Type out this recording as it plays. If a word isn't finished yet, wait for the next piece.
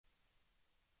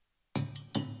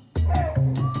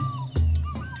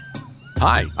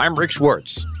Hi, I'm Rick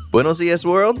Schwartz. Buenos dias,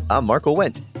 world. I'm Marco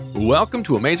Wendt. Welcome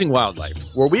to Amazing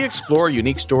Wildlife, where we explore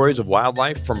unique stories of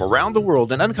wildlife from around the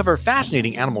world and uncover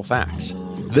fascinating animal facts.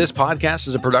 This podcast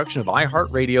is a production of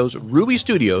iHeartRadio's Ruby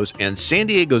Studios and San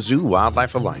Diego Zoo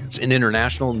Wildlife Alliance, an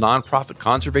international nonprofit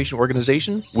conservation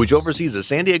organization which oversees the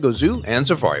San Diego Zoo and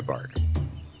Safari Park.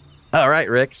 All right,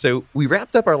 Rick. So we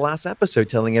wrapped up our last episode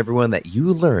telling everyone that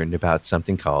you learned about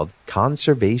something called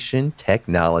conservation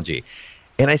technology.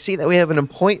 And I see that we have an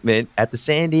appointment at the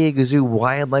San Diego Zoo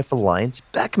Wildlife Alliance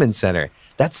Beckman Center.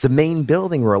 That's the main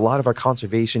building where a lot of our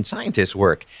conservation scientists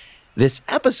work. This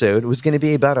episode was going to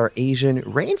be about our Asian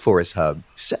Rainforest Hub.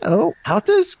 So how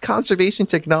does conservation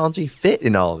technology fit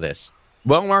in all of this?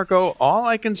 Well, Marco, all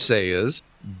I can say is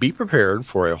be prepared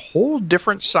for a whole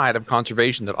different side of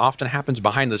conservation that often happens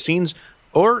behind the scenes,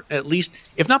 or at least,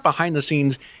 if not behind the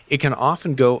scenes, it can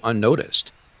often go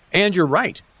unnoticed. And you're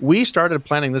right. We started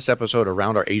planning this episode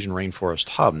around our Asian Rainforest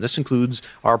Hub. This includes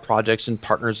our projects and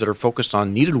partners that are focused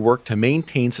on needed work to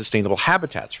maintain sustainable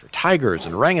habitats for tigers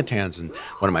and orangutans, and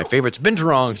one of my favorites,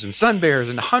 binturongs and sun bears,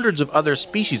 and hundreds of other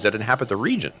species that inhabit the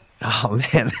region. Oh,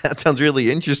 man, that sounds really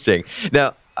interesting.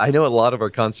 Now, I know a lot of our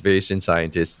conservation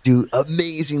scientists do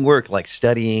amazing work like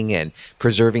studying and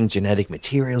preserving genetic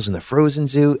materials in the frozen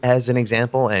zoo, as an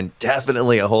example, and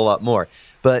definitely a whole lot more.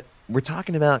 But we're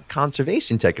talking about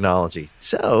conservation technology.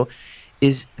 So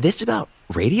is this about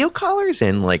radio collars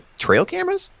and like trail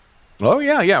cameras? Oh,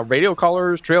 yeah. Radio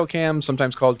collars, trail cams,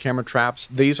 sometimes called camera traps.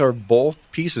 These are both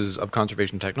pieces of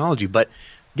conservation technology. But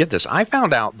get this, I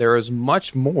found out there is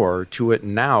much more to it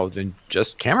now than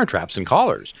just camera traps and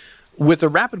collars. With the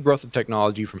rapid growth of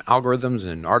technology from algorithms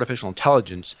and artificial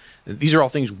intelligence, these are all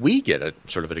things we get at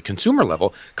sort of at a consumer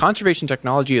level. Conservation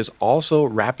technology is also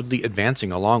rapidly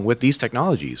advancing along with these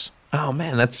technologies. Oh,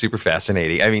 man, that's super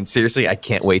fascinating. I mean, seriously, I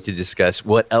can't wait to discuss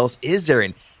what else is there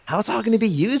and how it's all going to be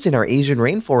used in our Asian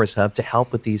Rainforest Hub to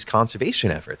help with these conservation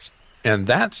efforts. And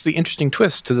that's the interesting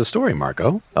twist to the story,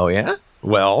 Marco. Oh, yeah?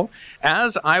 Well,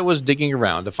 as I was digging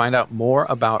around to find out more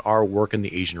about our work in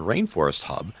the Asian Rainforest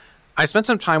Hub, I spent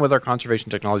some time with our conservation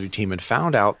technology team and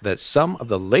found out that some of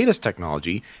the latest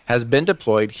technology has been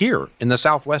deployed here in the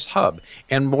Southwest Hub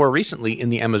and more recently in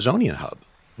the Amazonian Hub.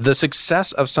 The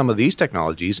success of some of these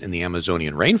technologies in the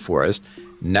Amazonian rainforest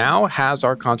now has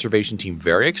our conservation team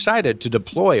very excited to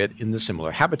deploy it in the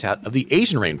similar habitat of the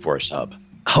Asian Rainforest Hub.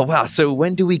 Oh, wow. So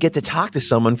when do we get to talk to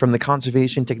someone from the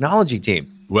conservation technology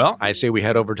team? Well, I say we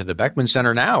head over to the Beckman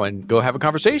Center now and go have a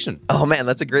conversation. Oh, man,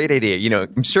 that's a great idea. You know,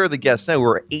 I'm sure the guests know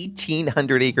we're an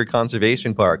 1,800-acre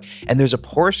conservation park, and there's a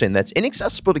portion that's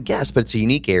inaccessible to guests, but it's a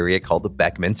unique area called the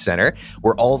Beckman Center,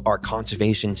 where all of our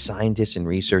conservation scientists and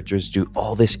researchers do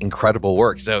all this incredible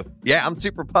work. So, yeah, I'm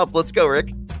super pumped. Let's go,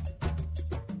 Rick.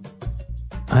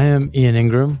 I am Ian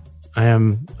Ingram. I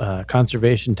am a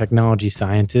conservation technology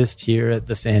scientist here at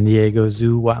the San Diego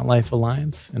Zoo Wildlife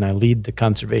Alliance, and I lead the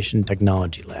Conservation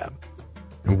Technology Lab.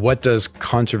 And what does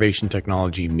conservation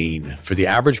technology mean? For the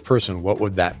average person, what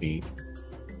would that mean?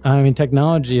 I mean,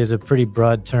 technology is a pretty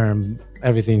broad term.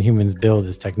 Everything humans build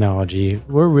is technology.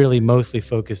 We're really mostly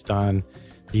focused on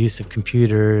the use of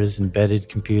computers, embedded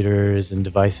computers, and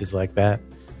devices like that.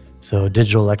 So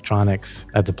digital electronics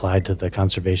as applied to the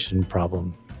conservation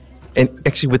problem. And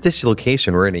actually, with this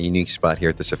location, we're in a unique spot here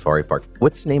at the Safari Park.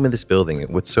 What's the name of this building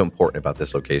and what's so important about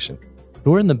this location?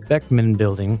 We're in the Beckman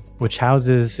Building, which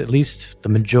houses at least the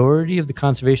majority of the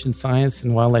conservation science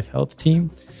and wildlife health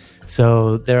team.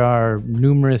 So there are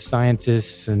numerous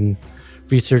scientists and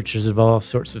researchers of all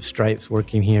sorts of stripes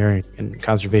working here in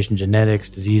conservation genetics,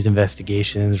 disease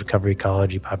investigations, recovery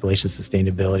ecology, population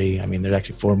sustainability. I mean, there's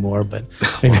actually 4 more, but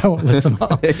maybe I won't list them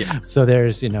all. Yeah. So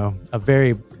there's, a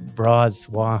very broad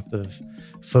swath of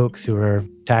folks who are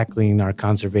tackling our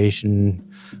conservation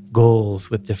goals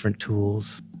with different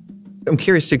tools. I'm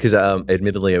curious too, because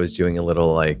admittedly, I was doing a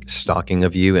little stalking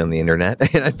of you on the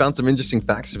internet, and I found some interesting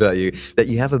facts about you. That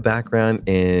you have a background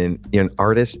in an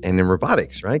artist and in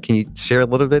robotics, right? Can you share a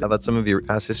little bit about some of your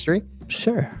past history?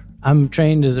 Sure. I'm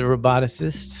trained as a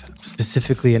roboticist,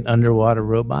 specifically in underwater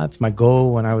robots. My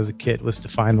goal when I was a kid was to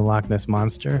find the Loch Ness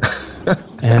Monster.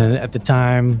 And at the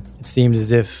time, it seemed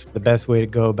as if the best way to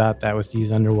go about that was to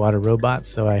use underwater robots.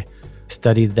 So I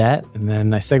studied that, and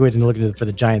then I segued into looking for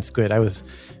the giant squid. I was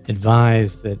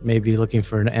advised that maybe looking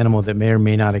for an animal that may or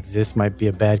may not exist might be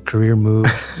a bad career move.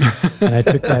 And I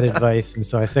took that advice, and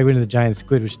so I segued into the giant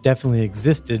squid, which definitely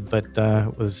existed, but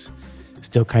was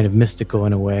still kind of mystical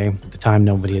in a way. At the time,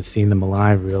 nobody had seen them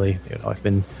alive, really. They had always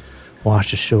been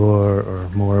washed ashore or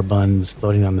moribund,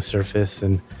 floating on the surface.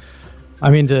 And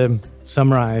I mean, to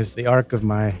summarize, the arc of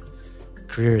my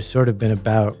career has sort of been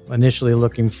about initially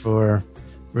looking for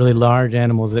really large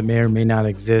animals that may or may not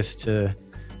exist to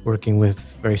working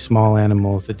with very small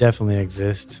animals that definitely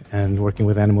exist and working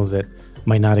with animals that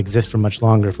might not exist for much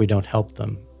longer if we don't help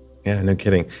them. Yeah, no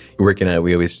kidding. Working out,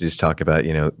 we always just talk about,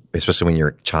 especially when you're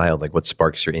a child, like what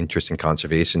sparks your interest in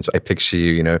conservation. So I picture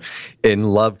you, in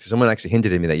love. Someone actually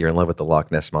hinted at me that you're in love with the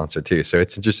Loch Ness Monster too. So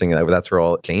it's interesting that that's where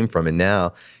all it came from. And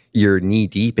now you're knee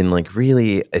deep in like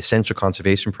really essential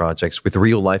conservation projects with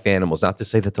real life animals. Not to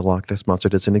say that the Loch Ness Monster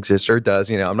doesn't exist or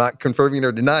does, I'm not confirming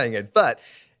or denying it, but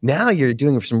now you're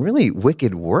doing some really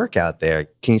wicked work out there.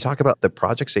 Can you talk about the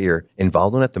projects that you're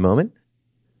involved in at the moment?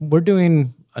 We're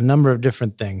doing a number of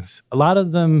different things. A lot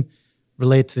of them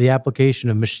relate to the application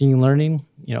of machine learning,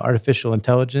 artificial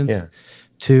intelligence,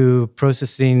 to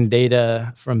processing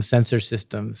data from sensor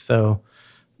systems. So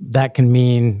that can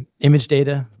mean image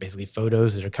data, basically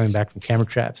photos that are coming back from camera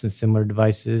traps and similar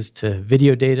devices, to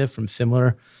video data from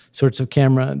similar sorts of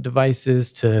camera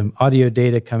devices, to audio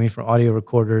data coming from audio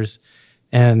recorders,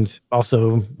 and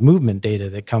also movement data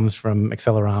that comes from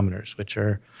accelerometers, which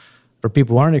are, for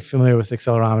people who aren't familiar with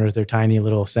accelerometers, they're tiny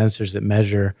little sensors that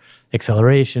measure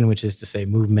acceleration, which is to say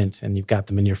movement, and you've got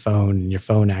them in your phone, and your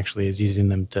phone actually is using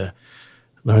them to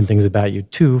learn things about you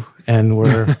too. And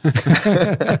we're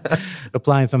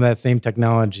applying some of that same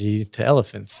technology to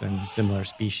elephants and similar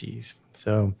species.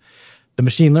 So the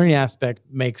machine learning aspect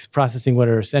makes processing what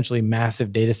are essentially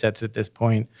massive data sets at this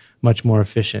point much more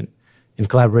efficient, in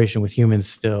collaboration with humans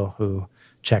still, who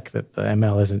check that the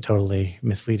ML isn't totally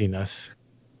misleading us.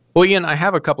 Well, Ian, I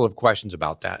have a couple of questions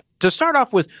about that. To start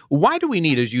off with, why do we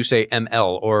need, as you say,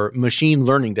 ML or machine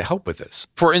learning to help with this?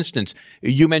 For instance,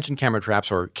 you mentioned camera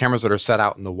traps or cameras that are set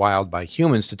out in the wild by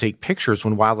humans to take pictures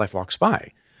when wildlife walks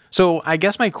by. So I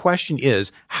guess my question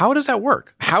is, how does that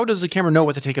work? How does the camera know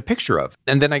what to take a picture of?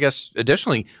 And then I guess,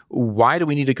 additionally, why do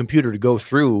we need a computer to go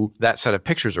through that set of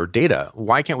pictures or data?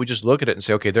 Why can't we just look at it and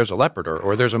say, okay, there's a leopard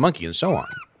or there's a monkey and so on?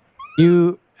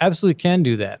 You absolutely can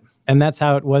do that. And that's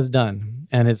how it was done.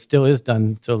 And it still is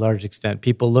done to a large extent.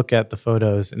 People look at the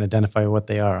photos and identify what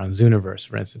they are on Zooniverse,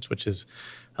 for instance, which is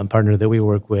a partner that we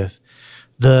work with.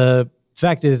 The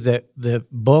fact is that the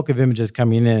bulk of images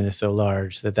coming in is so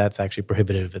large that that's actually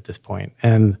prohibitive at this point.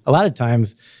 And a lot of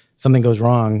times something goes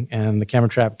wrong and the camera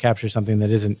trap captures something that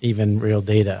isn't even real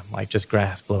data, like just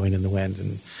grass blowing in the wind.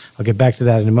 And I'll get back to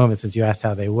that in a moment since you asked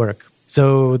how they work.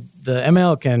 So the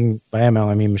ML can, by ML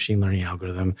I mean machine learning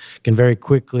algorithm, can very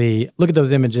quickly look at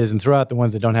those images and throw out the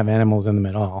ones that don't have animals in them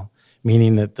at all,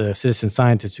 meaning that the citizen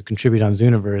scientists who contribute on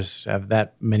Zooniverse have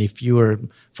that many fewer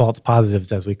false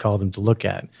positives, as we call them, to look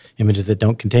at, images that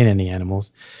don't contain any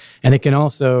animals. And it can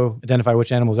also identify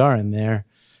which animals are in there,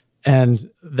 and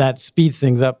that speeds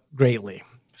things up greatly.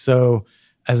 So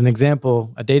as an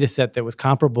example, a data set that was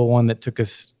comparable, one that took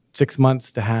us 6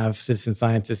 months to have citizen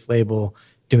scientists label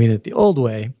doing it the old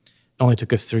way, only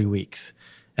took us 3 weeks.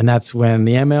 And that's when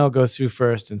the ML goes through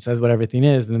first and says what everything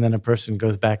is, and then a person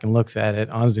goes back and looks at it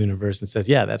on Zooniverse and says,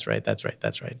 yeah, that's right.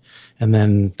 And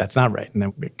then that's not right, and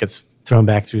then it gets thrown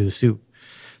back through the soup.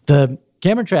 The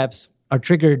camera traps are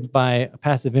triggered by a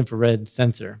passive infrared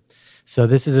sensor. So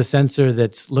this is a sensor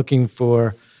that's looking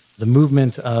for the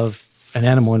movement of an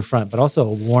animal in front, but also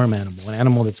a warm animal, an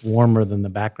animal that's warmer than the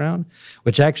background,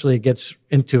 which actually gets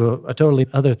into a totally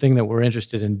other thing that we're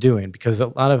interested in doing, because a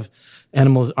lot of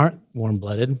animals aren't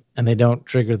warm-blooded and they don't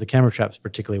trigger the camera traps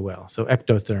particularly well. So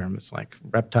ectotherms, like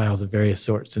reptiles of various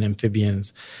sorts and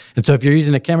amphibians. And so if you're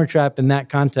using a camera trap in that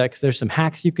context, there's some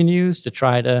hacks you can use to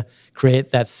try to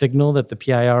create that signal that the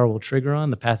PIR will trigger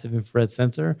on, the passive infrared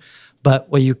sensor. But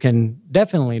what you can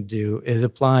definitely do is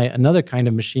apply another kind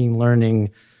of machine learning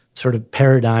sort of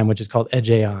paradigm, which is called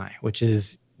Edge AI, which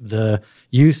is the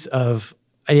use of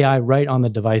AI right on the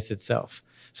device itself.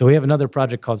 So we have another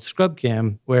project called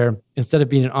ScrubCam, where instead of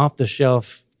being an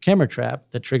off-the-shelf camera trap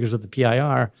that triggers with the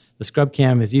PIR, the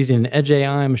ScrubCam is using an Edge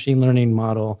AI machine learning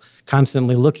model,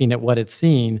 constantly looking at what it's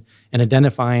seeing and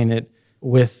identifying it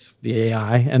with the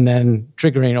AI, and then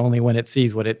triggering only when it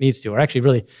sees what it needs to, or actually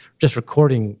really just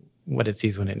recording what it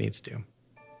sees when it needs to.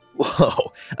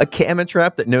 Whoa, a camera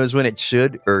trap that knows when it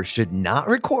should or should not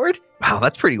record? Wow,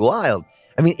 that's pretty wild.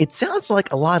 I mean, it sounds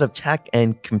like a lot of tech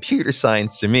and computer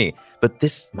science to me, but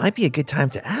this might be a good time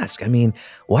to ask. I mean,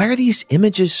 why are these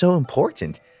images so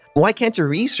important? Why can't a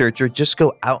researcher just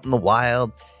go out in the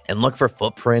wild and look for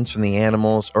footprints from the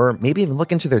animals, or maybe even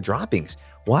look into their droppings?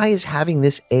 Why is having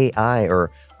this AI or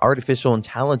artificial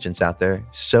intelligence out there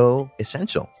so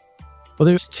essential? Well,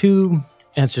 there's two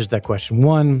answers to that question.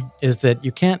 One is that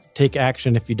you can't take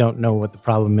action if you don't know what the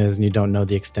problem is and you don't know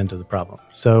the extent of the problem.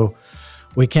 So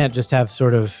we can't just have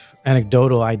sort of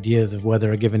anecdotal ideas of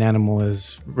whether a given animal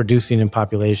is reducing in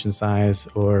population size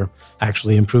or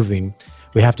actually improving.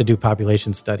 We have to do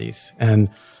population studies. And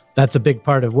that's a big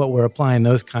part of what we're applying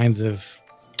those kinds of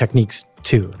techniques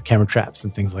to, camera traps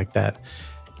and things like that.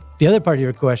 The other part of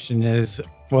your question is,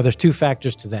 well, there's two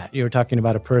factors to that. You were talking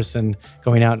about a person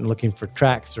going out and looking for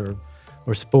tracks or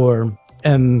spoor.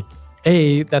 And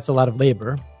that's a lot of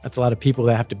labor. That's a lot of people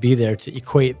that have to be there to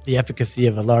equate the efficacy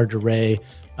of a large array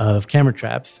of camera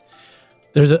traps.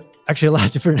 There's actually a lot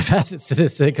of different facets to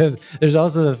this, because there's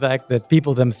also the fact that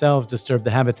people themselves disturb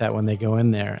the habitat when they go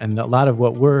in there. And a lot of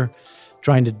what we're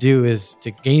trying to do is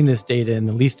to gain this data in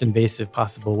the least invasive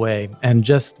possible way. And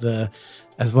just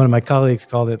as one of my colleagues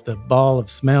called it, the ball of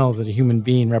smells that a human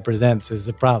being represents is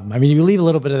the problem. I mean, you leave a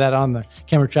little bit of that on the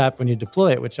camera trap when you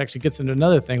deploy it, which actually gets into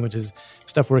another thing, which is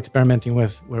stuff we're experimenting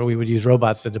with, where we would use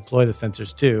robots to deploy the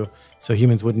sensors too, so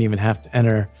humans wouldn't even have to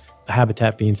enter the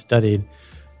habitat being studied.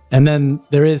 And then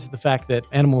there is the fact that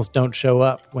animals don't show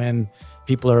up when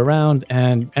people are around,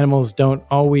 and animals don't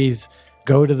always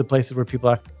go to the places where people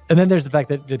are. And then there's the fact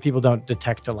that people don't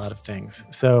detect a lot of things.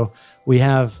 So we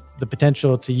have the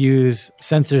potential to use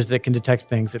sensors that can detect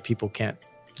things that people can't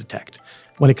detect.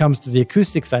 When it comes to the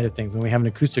acoustic side of things, when we have an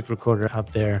acoustic recorder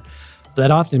out there,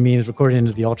 that often means recording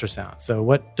into the ultrasound. So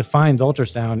what defines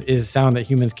ultrasound is sound that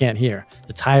humans can't hear.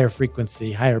 It's higher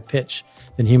frequency, higher pitch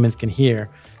than humans can hear.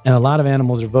 And a lot of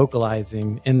animals are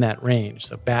vocalizing in that range.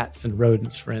 So bats and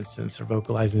rodents, for instance, are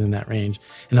vocalizing in that range.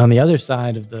 And on the other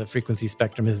side of the frequency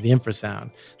spectrum is the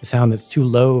infrasound, the sound that's too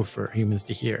low for humans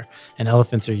to hear. And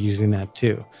elephants are using that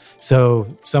too. So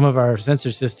some of our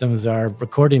sensor systems are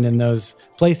recording in those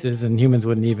places, and humans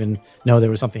wouldn't even know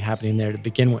there was something happening there to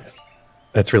begin with.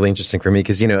 That's really interesting for me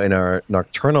because, in our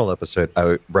nocturnal episode, I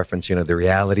would reference, the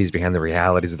realities behind the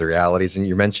realities of the realities. And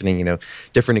you're mentioning,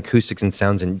 different acoustics and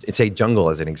sounds in, say, jungle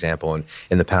as an example. And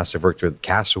in the past, I've worked with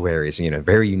cassowaries,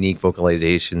 very unique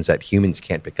vocalizations that humans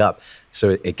can't pick up.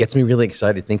 So it gets me really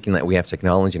excited thinking that we have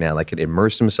technology now that could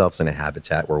immerse themselves in a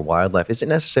habitat where wildlife isn't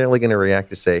necessarily going to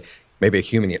react to, say, maybe a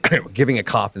human giving a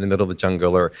cough in the middle of the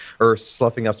jungle or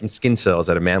sloughing off some skin cells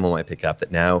that a mammal might pick up,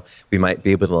 that now we might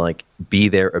be able to be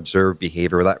there, observe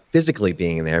behavior without physically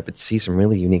being there, but see some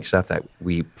really unique stuff that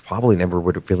we probably never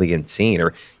would have really seen.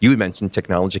 Or you had mentioned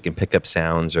technology can pick up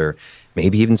sounds or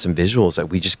maybe even some visuals that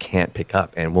we just can't pick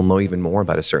up, and we'll know even more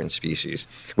about a certain species,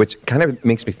 which kind of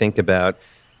makes me think about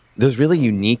those really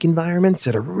unique environments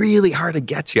that are really hard to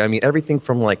get to. I mean, everything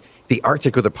from the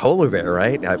Arctic with a polar bear,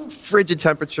 right? Frigid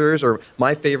temperatures, or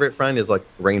my favorite friend is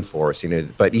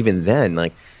rainforest, but even then,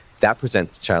 that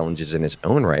presents challenges in its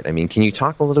own right. I mean, can you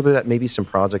talk a little bit about maybe some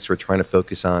projects we're trying to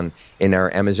focus on in our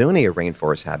Amazonia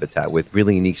rainforest habitat with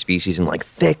really unique species and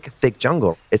thick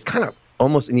jungle? It's kind of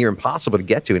almost near impossible to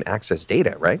get to and access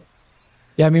data, right?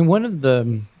 Yeah, I mean, one of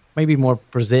the maybe more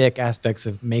prosaic aspects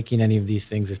of making any of these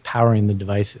things is powering the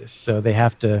devices. So they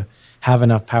have to have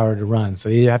enough power to run. So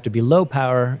they either have to be low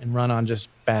power and run on just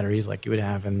batteries like you would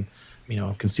have in,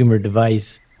 a consumer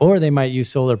device, or they might use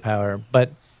solar power.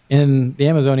 But in the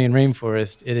Amazonian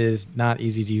rainforest, it is not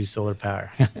easy to use solar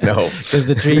power. No. Because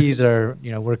the trees are,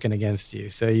 working against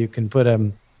you. So you can put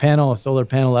a solar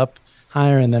panel up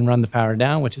higher and then run the power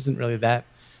down, which isn't really that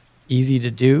easy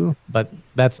to do, but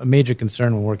that's a major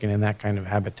concern when working in that kind of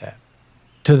habitat.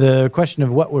 To the question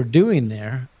of what we're doing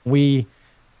there, we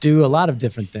do a lot of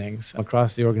different things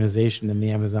across the organization in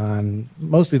the Amazon,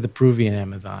 mostly the Peruvian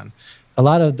Amazon. A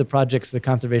lot of the projects the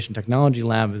Conservation Technology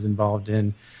Lab is involved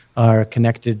in are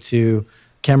connected to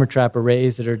camera trap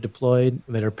arrays that are deployed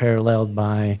that are paralleled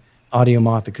by audio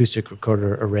moth acoustic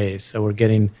recorder arrays. So we're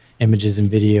getting images and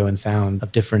video and sound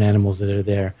of different animals that are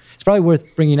there. It's probably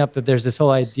worth bringing up that there's this whole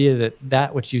idea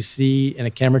that which you see in a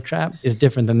camera trap is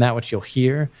different than that which you'll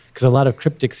hear, because a lot of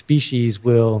cryptic species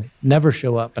will never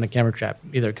show up in a camera trap,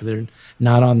 either because they're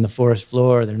not on the forest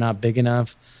floor, they're not big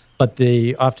enough, but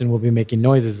they often will be making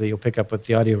noises that you'll pick up with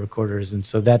the audio recorders. And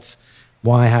so that's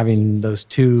why having those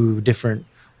two different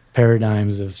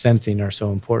paradigms of sensing are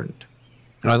so important.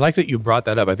 And I like that you brought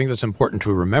that up. I think that's important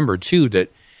to remember, too,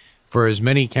 that for as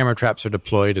many camera traps are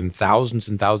deployed and thousands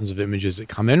of images that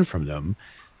come in from them,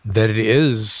 that it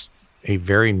is a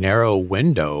very narrow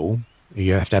window.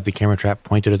 You have to have the camera trap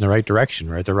pointed in the right direction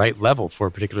or at the right level for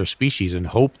a particular species and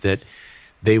hope that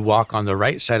they walk on the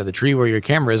right side of the tree where your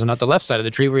camera is and not the left side of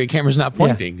the tree where your camera's not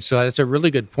pointing. Yeah. So that's a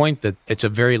really good point, that it's a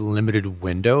very limited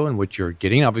window in which you're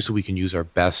getting. Obviously, we can use our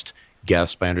best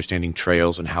guess by understanding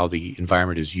trails and how the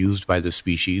environment is used by the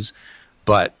species.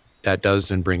 But that does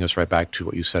then bring us right back to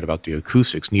what you said about the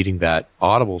acoustics, needing that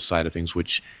audible side of things,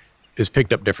 which is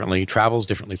picked up differently, travels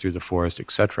differently through the forest,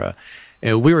 etc.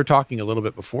 And we were talking a little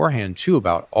bit beforehand, too,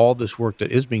 about all this work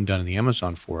that is being done in the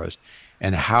Amazon forest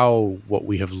and how what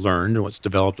we have learned and what's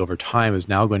developed over time is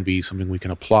now going to be something we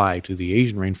can apply to the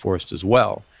Asian rainforest as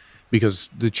well, because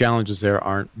the challenges there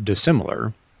aren't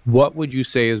dissimilar. What would you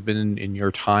say has been, in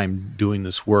your time doing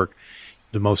this work,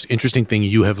 the most interesting thing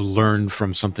you have learned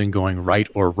from something going right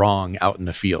or wrong out in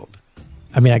the field?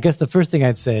 I mean, I guess the first thing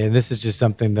I'd say, and this is just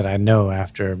something that I know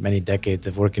after many decades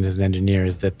of working as an engineer,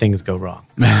 is that things go wrong.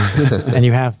 And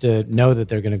you have to know that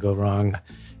they're going to go wrong,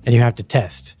 and you have to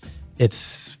test.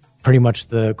 It's pretty much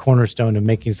the cornerstone of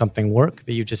making something work,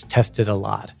 that you just test it a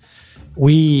lot.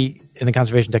 We, in the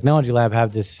Conservation Technology Lab,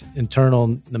 have this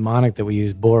internal mnemonic that we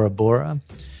use, Bora Bora,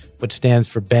 which stands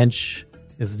for bench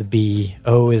is the B,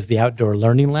 O is the Outdoor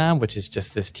Learning Lab, which is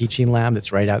just this teaching lab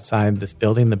that's right outside this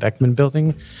building, the Beckman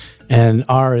Building. And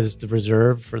R is the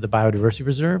reserve for the Biodiversity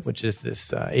Reserve, which is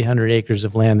this 800 acres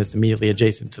of land that's immediately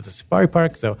adjacent to the safari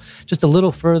park, so just a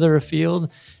little further afield.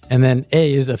 And then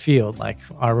A is a field, like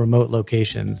our remote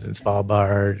locations in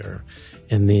Svalbard or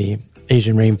in the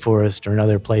Asian rainforest or in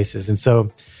other places. And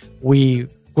so we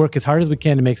work as hard as we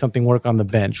can to make something work on the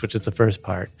bench, which is the first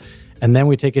part. And then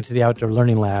we take it to the Outdoor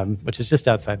Learning Lab, which is just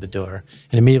outside the door,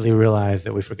 and immediately realize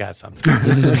that we forgot something.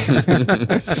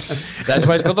 That's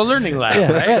why it's called the Learning Lab,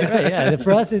 right? Right, yeah.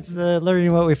 For us, it's the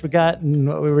learning what we forgot and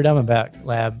what we were dumb about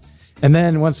lab. And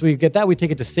then once we get that, we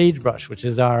take it to Sagebrush, which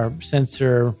is our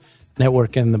sensor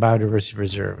network in the Biodiversity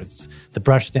Reserve. The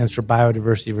brush stands for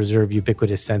Biodiversity Reserve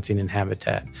Ubiquitous Sensing and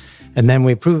Habitat. And then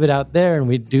we prove it out there, and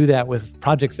we do that with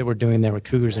projects that we're doing there with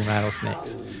cougars and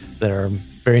rattlesnakes that are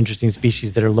very interesting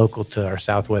species that are local to our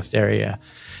southwest area.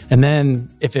 And then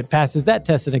if it passes that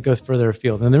test, then it goes further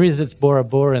afield. And the reason it's Bora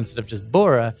Bora instead of just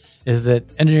Bora is that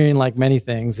engineering, like many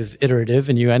things, is iterative,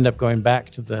 and you end up going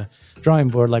back to the drawing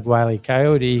board like Wile E.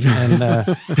 Coyote and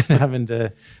having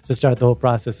to start the whole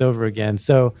process over again.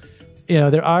 So,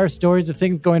 there are stories of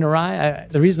things going awry.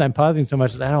 The reason I'm pausing so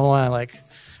much is I don't want to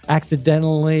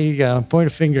accidentally point a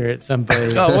finger at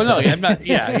somebody. Oh, well, no, I'm not.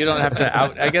 Yeah, you don't have to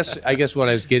I guess what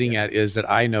I was getting at is that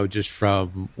I know just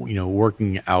from,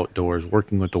 working outdoors,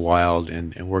 working with the wild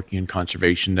and working in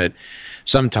conservation, that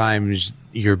sometimes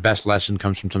your best lesson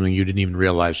comes from something you didn't even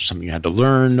realize was something you had to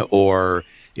learn, or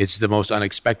it's the most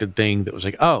unexpected thing that was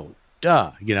like, oh,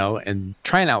 duh, and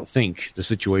try and outthink the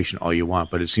situation all you want.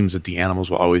 But it seems that the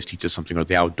animals will always teach us something, or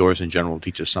the outdoors in general will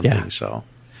teach us something. Yeah. So,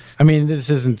 I mean, this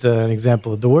isn't an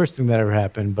example of the worst thing that ever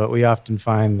happened, but we often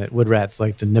find that wood rats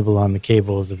like to nibble on the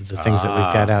cables of the things that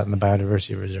we've got out in the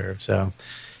Biodiversity Reserve. So,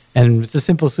 and it's a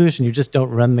simple solution. You just don't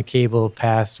run the cable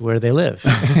past where they live.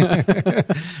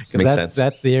 Makes sense.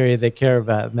 That's the area they care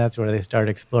about, and that's where they start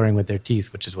exploring with their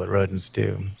teeth, which is what rodents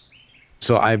do.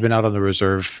 So I've been out on the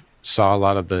reserve, saw a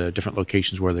lot of the different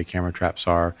locations where the camera traps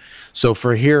are. So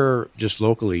for here, just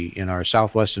locally in our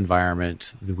Southwest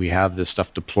environment, we have this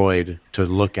stuff deployed to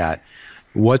look at.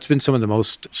 What's been some of the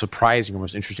most surprising or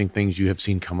most interesting things you have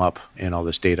seen come up in all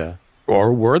this data?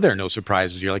 Or were there no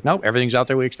surprises? You're like, nope, everything's out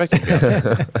there we expected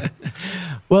to be.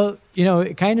 Well,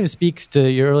 it kind of speaks to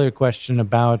your earlier question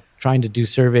about trying to do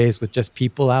surveys with just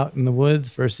people out in the woods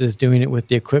versus doing it with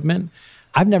the equipment.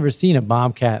 I've never seen a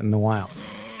bobcat in the wild,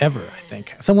 ever, I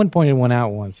think. Someone pointed one out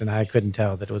once, and I couldn't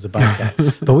tell that it was a bobcat.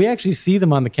 But we actually see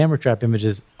them on the camera trap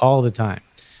images all the time.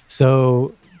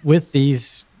 So with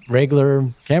these regular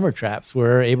camera traps,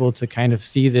 we're able to kind of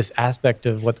see this aspect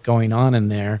of what's going on in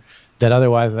there that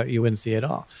otherwise you wouldn't see at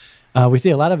all. We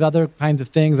see a lot of other kinds of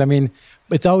things. I mean,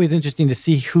 it's always interesting to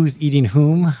see who's eating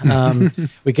whom.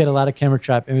 We get a lot of camera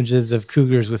trap images of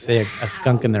cougars with, say, a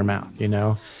skunk in their mouth,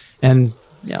 And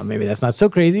maybe that's not so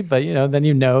crazy, but then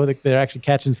that they're actually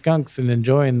catching skunks and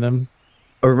enjoying them.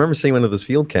 I remember seeing one of those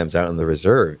field cams out in the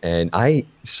reserve, and I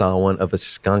saw one of a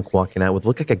skunk walking out with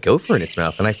looked like a gopher in its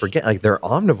mouth. And I forget, they're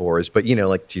omnivores, but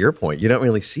to your point, you don't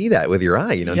really see that with your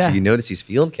eye, until you notice these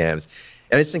field cams.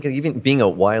 And I just think even being a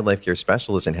wildlife care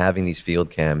specialist and having these field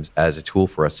cams as a tool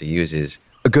for us to use is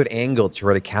a good angle to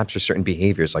try to capture certain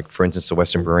behaviors. Like, for instance, the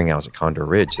Western Burrowing Owls at Condor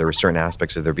Ridge, there were certain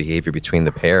aspects of their behavior between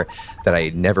the pair that I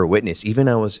had never witnessed. Even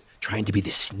I was trying to be the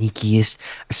sneakiest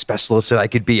specialist that I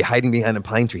could be, hiding behind a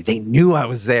pine tree. They knew I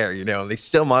was there, and they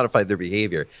still modified their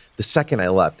behavior. The second I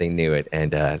left, they knew it,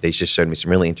 and they just showed me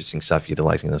some really interesting stuff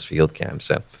utilizing those field cams.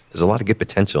 So there's a lot of good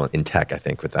potential in tech, I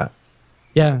think, with that.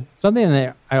 Yeah, something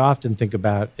that I often think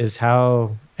about is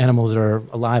how animals are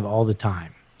alive all the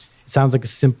time. Sounds like a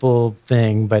simple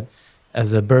thing, but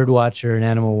as a bird watcher and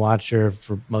animal watcher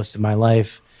for most of my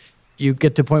life, you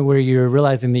get to a point where you're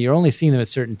realizing that you're only seeing them at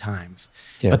certain times.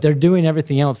 Yeah. But they're doing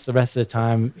everything else the rest of the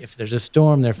time. If there's a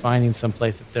storm, they're finding some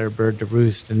place that they're a bird to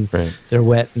roost, and they're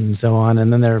wet and so on.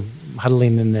 And then they're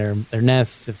huddling in their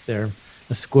nests if they're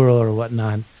a squirrel or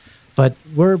whatnot. But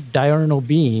we're diurnal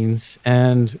beings,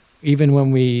 and even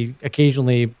when we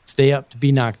occasionally stay up to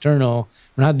be nocturnal,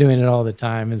 we're not doing it all the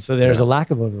time. And so there's a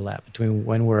lack of overlap between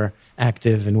when we're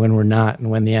active and when we're not, and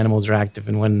when the animals are active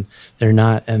and when they're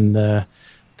not. And the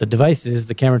devices,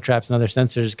 the camera traps and other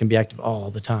sensors can be active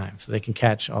all the time. So they can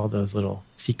catch all those little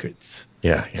secrets.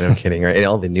 Yeah, no kidding, right? And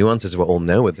all the nuances of what we'll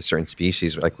know with a certain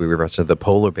species, like we referenced to the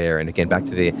polar bear. And again, back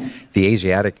to the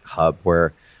Asiatic hub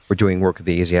where we're doing work with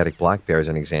the Asiatic black bear as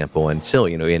an example. And still,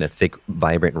 in a thick,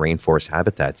 vibrant rainforest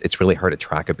habitat, it's really hard to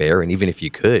track a bear. And even if you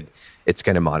could, it's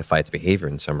going to modify its behavior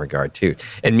in some regard too.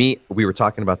 And we were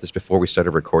talking about this before we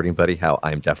started recording, buddy, how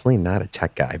I'm definitely not a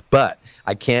tech guy, but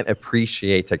I can't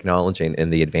appreciate technology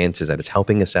and the advances that it's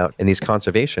helping us out in these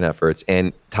conservation efforts,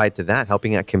 and tied to that,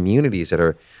 helping out communities that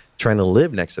are trying to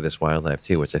live next to this wildlife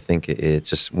too, which I think it's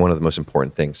just one of the most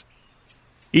important things.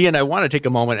 Ian, I want to take a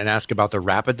moment and ask about the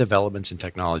rapid developments in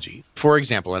technology. For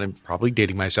example, and I'm probably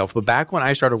dating myself, but back when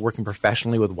I started working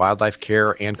professionally with wildlife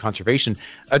care and conservation,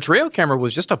 a trail camera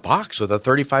was just a box with a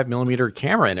 35 millimeter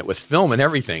camera in it with film and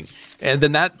everything. And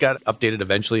then that got updated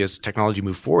eventually as technology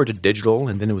moved forward to digital,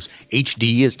 and then it was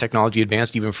HD as technology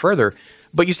advanced even further.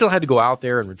 But you still had to go out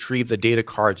there and retrieve the data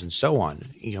cards and so on.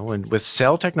 And with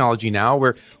cell technology now,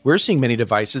 we're seeing many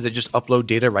devices that just upload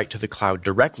data right to the cloud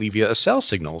directly via a cell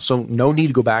signal. So no need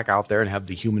to go back out there and have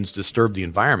the humans disturb the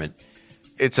environment.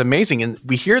 It's amazing. And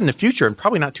we hear in the future, and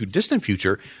probably not too distant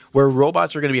future, where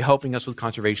robots are going to be helping us with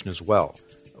conservation as well.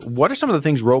 What are some of the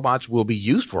things robots will be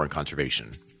used for in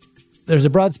conservation? There's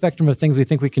a broad spectrum of things we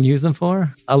think we can use them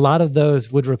for. A lot of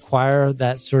those would require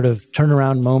that sort of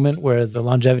turnaround moment where the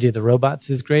longevity of the robots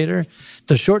is greater.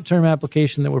 The short-term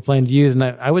application that we're planning to use, and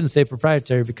I wouldn't say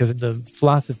proprietary because the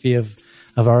philosophy of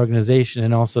our organization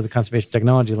and also the Conservation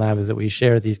Technology Lab is that we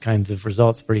share these kinds of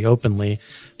results pretty openly,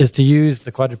 is to use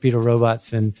the quadrupedal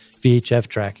robots in VHF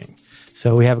tracking.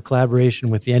 So we have a collaboration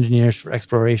with the Engineers for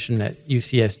Exploration at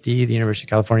UCSD, the University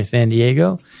of California, San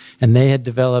Diego, and they had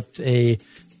developed a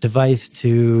device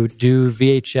to do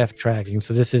VHF tracking.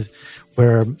 So this is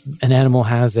where an animal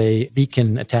has a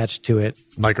beacon attached to it.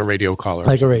 Like a radio collar.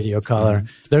 Like a radio collar.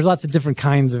 Mm-hmm. There's lots of different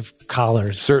kinds of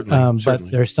collars. Certainly. But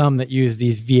there's some that use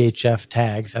these VHF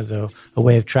tags as a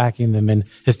way of tracking them. And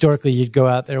historically, you'd go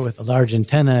out there with a large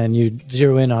antenna and you'd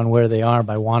zero in on where they are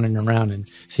by wandering around and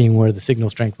seeing where the signal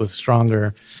strength was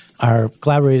stronger. Our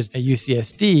collaborators at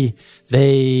UCSD,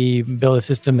 they built a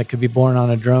system that could be born on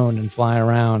a drone and fly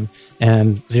around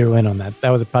and zero in on that.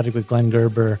 That was a project with Glenn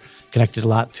Gerber, connected a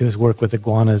lot to his work with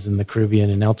iguanas in the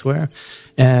Caribbean and elsewhere.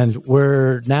 And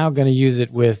we're now going to use it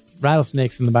with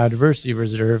rattlesnakes in the biodiversity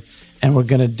reserve. And we're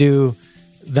going to do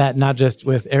that not just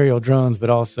with aerial drones, but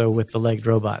also with the legged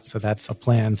robots. So that's a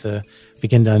plan to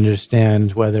begin to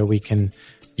understand whether we can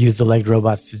use the legged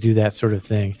robots to do that sort of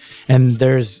thing. And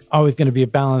there's always going to be a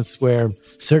balance where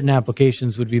certain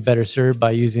applications would be better served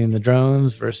by using the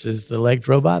drones versus the legged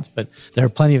robots. But there are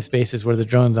plenty of spaces where the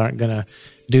drones aren't going to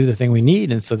do the thing we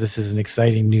need. And so this is an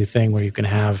exciting new thing where you can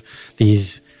have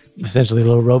these essentially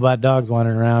little robot dogs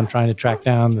wandering around trying to track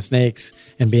down the snakes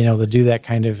and being able to do that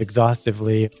kind of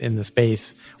exhaustively in the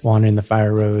space, wandering the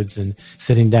fire roads and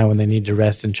sitting down when they need to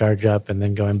rest and charge up and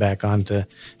then going back onto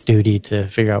duty to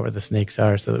figure out where the snakes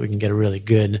are so that we can get a really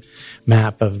good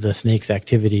map of the snake's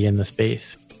activity in the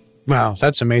space. Wow,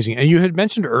 that's amazing. And you had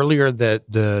mentioned earlier that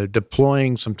the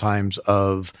deploying sometimes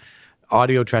of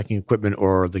audio tracking equipment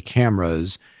or the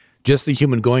cameras, just the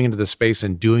human going into the space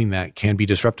and doing that can be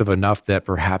disruptive enough that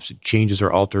perhaps it changes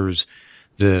or alters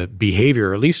the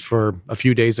behavior, at least for a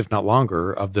few days, if not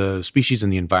longer, of the species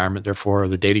in the environment. Therefore,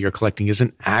 the data you're collecting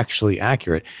isn't actually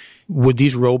accurate. Would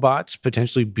these robots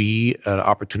potentially be an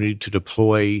opportunity to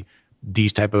deploy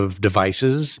these type of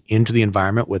devices into the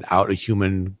environment without a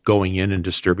human going in and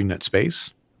disturbing that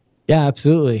space? Yeah,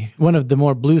 absolutely. One of the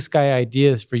more blue sky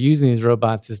ideas for using these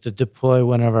robots is to deploy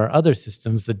one of our other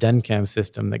systems, the DenCam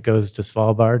system that goes to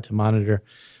Svalbard to monitor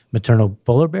maternal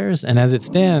polar bears. And as it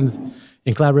stands,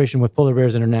 in collaboration with Polar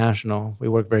Bears International, we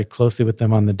work very closely with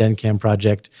them on the DenCam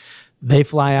project. They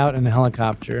fly out in a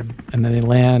helicopter and then they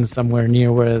land somewhere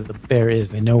near where the bear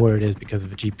is. They know where it is because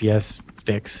of a GPS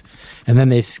fix. And then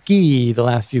they ski the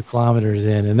last few kilometers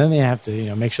in, and then they have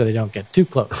to, make sure they don't get too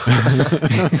close.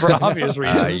 For obvious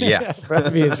reasons. For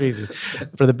obvious reasons.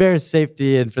 For the bear's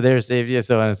safety and for their safety, and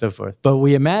so on and so forth. But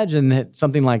we imagine that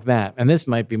something like that, and this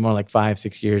might be more like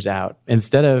 5-6 years out,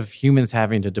 instead of humans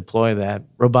having to deploy that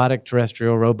robotic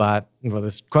terrestrial robot,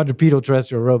 this quadrupedal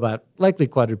terrestrial robot, likely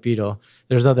quadrupedal,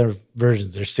 there's other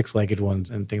versions, there's 6-legged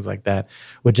ones and things like that,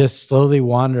 would just slowly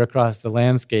wander across the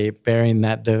landscape bearing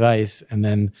that device and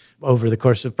then over the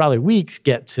course of probably weeks,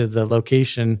 get to the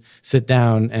location, sit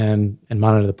down and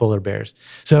monitor the polar bears.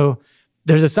 So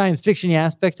there's a science fiction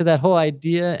aspect to that whole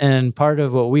idea. And part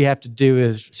of what we have to do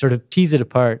is sort of tease it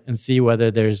apart and see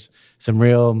whether there's some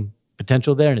real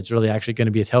potential there and it's really actually going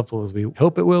to be as helpful as we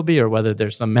hope it will be, or whether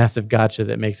there's some massive gotcha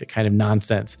that makes it kind of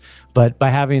nonsense. But by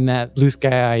having that blue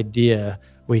sky idea,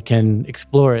 we can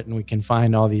explore it and we can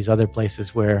find all these other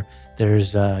places where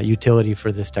there's utility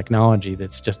for this technology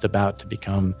that's just about to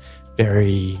become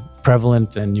very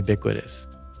prevalent and ubiquitous.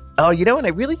 Oh, and I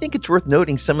really think it's worth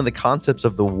noting some of the concepts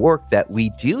of the work that we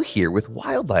do here with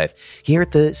wildlife here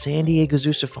at the San Diego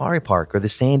Zoo Safari Park or the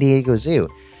San Diego Zoo.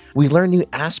 We learn new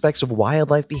aspects of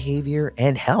wildlife behavior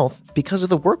and health because of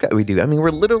the work that we do. I mean,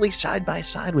 we're literally side by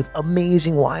side with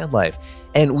amazing wildlife,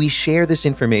 and we share this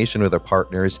information with our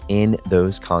partners in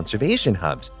those conservation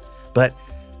hubs. But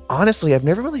honestly, I've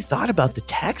never really thought about the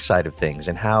tech side of things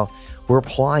and how we're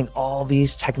applying all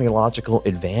these technological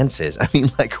advances. I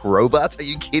mean, like robots, are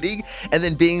you kidding? And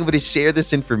then being able to share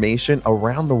this information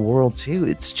around the world too.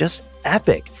 It's just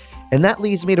epic. And that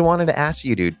leads me to wanting to ask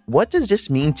you, dude, what does this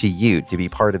mean to you to be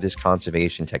part of this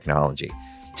conservation technology?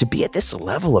 To be at this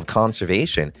level of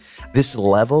conservation, this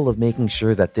level of making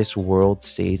sure that this world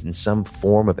stays in some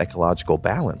form of ecological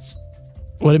balance?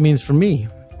 What it means for me?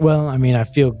 Well, I mean, I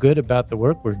feel good about the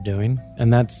work we're doing,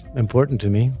 and that's important to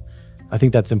me. I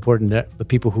think that's important to the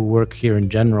people who work here in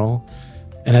general.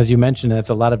 And as you mentioned, it's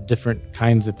a lot of different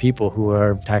kinds of people who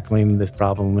are tackling this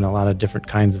problem in a lot of different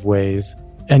kinds of ways.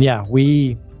 And yeah,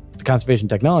 we, the Conservation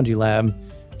Technology Lab,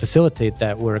 facilitate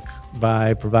that work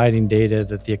by providing data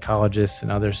that the ecologists and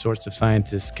other sorts of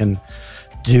scientists can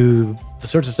do the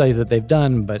sorts of studies that they've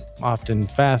done, but often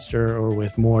faster or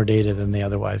with more data than they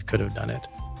otherwise could have done it.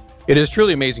 It is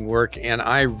truly amazing work, and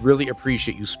I really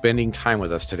appreciate you spending time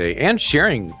with us today and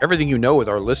sharing everything you know with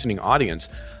our listening audience.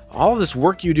 All of this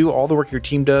work you do, all the work your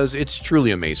team does, it's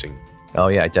truly amazing. Oh,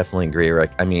 yeah, I definitely agree,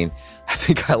 Rick. I mean, I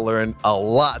think I learned a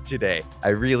lot today. I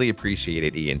really appreciate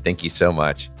it, Ian. Thank you so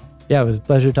much. Yeah, it was a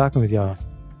pleasure talking with y'all.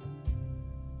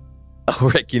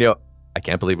 Oh, Rick, I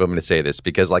can't believe I'm going to say this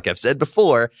because like I've said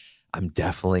before, I'm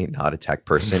definitely not a tech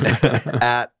person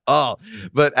at all.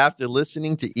 But after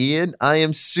listening to Ian, I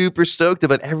am super stoked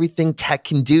about everything tech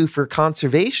can do for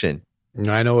conservation.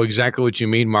 I know exactly what you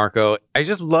mean, Marco. I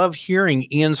just love hearing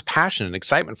Ian's passion and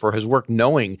excitement for his work,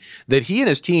 knowing that he and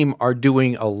his team are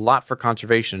doing a lot for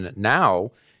conservation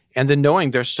now, and then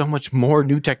knowing there's so much more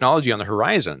new technology on the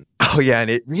horizon. Oh, yeah, and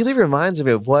it really reminds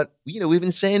me of what, we've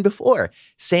been saying before.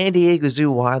 San Diego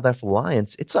Zoo Wildlife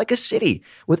Alliance, it's like a city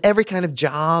with every kind of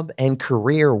job and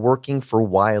career working for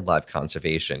wildlife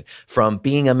conservation, from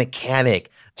being a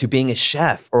mechanic to being a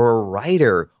chef or a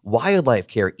writer, wildlife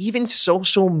care, even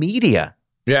social media.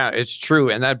 Yeah, it's true.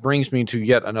 And that brings me to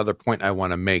yet another point I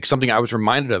want to make, something I was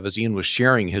reminded of as Ian was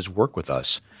sharing his work with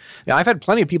us. Now, I've had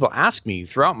plenty of people ask me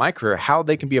throughout my career how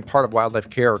they can be a part of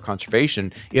wildlife care or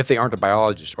conservation if they aren't a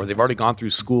biologist or they've already gone through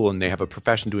school and they have a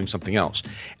profession doing something else.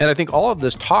 And I think all of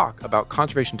this talk about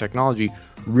conservation technology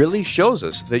really shows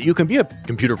us that you can be a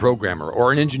computer programmer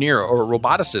or an engineer or a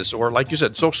roboticist or, like you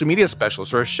said, social media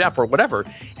specialist or a chef or whatever,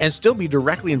 and still be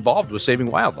directly involved with saving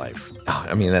wildlife. Oh,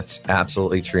 I mean, that's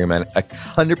absolutely true, man. I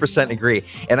 100% agree.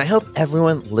 And I hope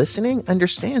everyone listening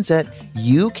understands that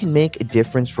you can make a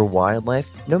difference for wildlife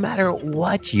no matter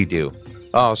what you do.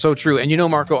 Oh, so true. And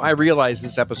Marco, I realized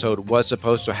this episode was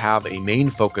supposed to have a main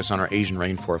focus on our Asian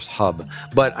Rainforest Hub,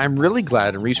 but I'm really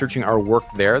glad in researching our work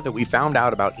there that we found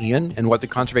out about Ian and what the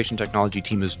conservation technology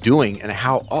team is doing and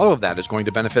how all of that is going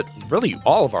to benefit really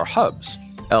all of our hubs.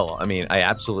 Oh, I mean, I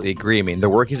absolutely agree. I mean, the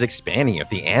work is expanding of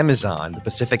the Amazon, the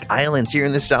Pacific Islands here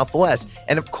in the Southwest,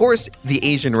 and of course, the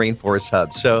Asian Rainforest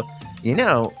Hub. So,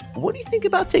 what do you think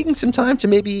about taking some time to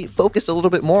maybe focus a little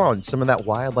bit more on some of that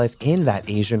wildlife in that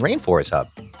Asian Rainforest Hub?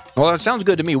 Well, that sounds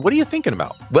good to me. What are you thinking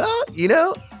about? Well,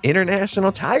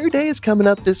 International Tiger Day is coming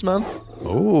up this month.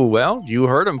 Oh, well, you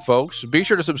heard him, folks. Be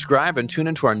sure to subscribe and tune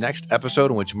into our next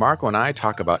episode in which Marco and I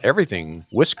talk about everything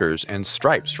whiskers and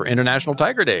stripes for International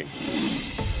Tiger Day.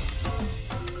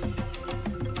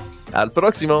 Al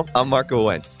próximo, I'm Marco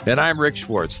Wendt. And I'm Rick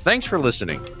Schwartz. Thanks for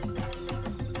listening.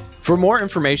 For more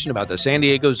information about the San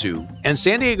Diego Zoo and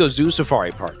San Diego Zoo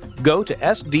Safari Park, go to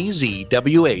sdzwa.org.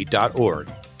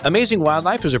 Amazing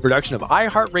Wildlife is a production of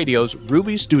iHeartRadio's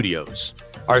Ruby Studios.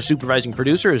 Our supervising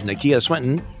producer is Nakia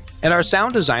Swinton, and our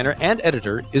sound designer and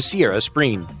editor is Sierra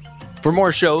Spreen. For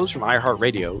more shows from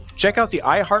iHeartRadio, check out the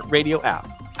iHeartRadio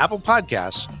app, Apple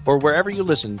Podcasts, or wherever you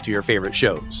listen to your favorite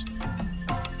shows.